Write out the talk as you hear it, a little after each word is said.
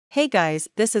Hey guys,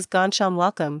 this is Gansham.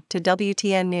 Welcome to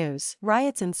WTN News.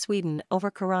 Riots in Sweden over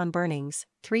Quran burnings,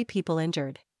 3 people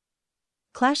injured.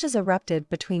 Clashes erupted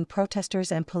between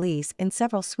protesters and police in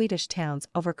several Swedish towns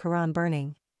over Quran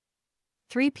burning.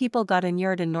 3 people got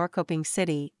inured in Norrkoping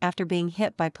city after being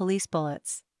hit by police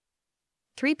bullets.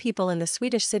 3 people in the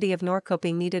Swedish city of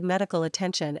Norrkoping needed medical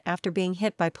attention after being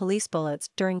hit by police bullets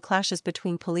during clashes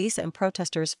between police and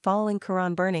protesters following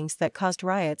Quran burnings that caused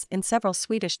riots in several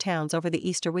Swedish towns over the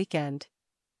Easter weekend.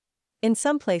 In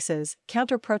some places,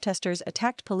 counter-protesters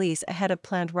attacked police ahead of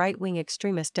planned right-wing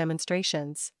extremist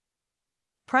demonstrations.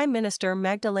 Prime Minister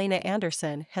Magdalena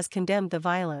Andersson has condemned the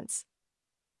violence.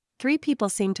 3 people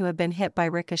seem to have been hit by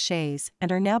ricochets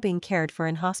and are now being cared for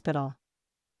in hospital.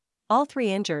 All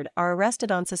 3 injured are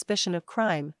arrested on suspicion of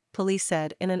crime, police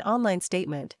said in an online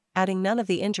statement, adding none of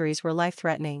the injuries were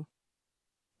life-threatening.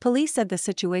 Police said the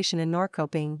situation in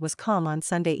Norrkoping was calm on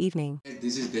Sunday evening.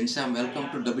 This is Gansham.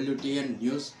 Welcome to WTN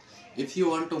News. If you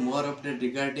want to more update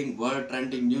regarding world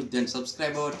trending news, then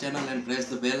subscribe our channel and press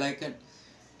the bell icon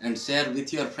and share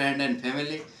with your friend and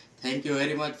family. Thank you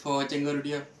very much for watching our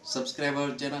video. Subscribe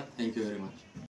our channel. Thank you very much.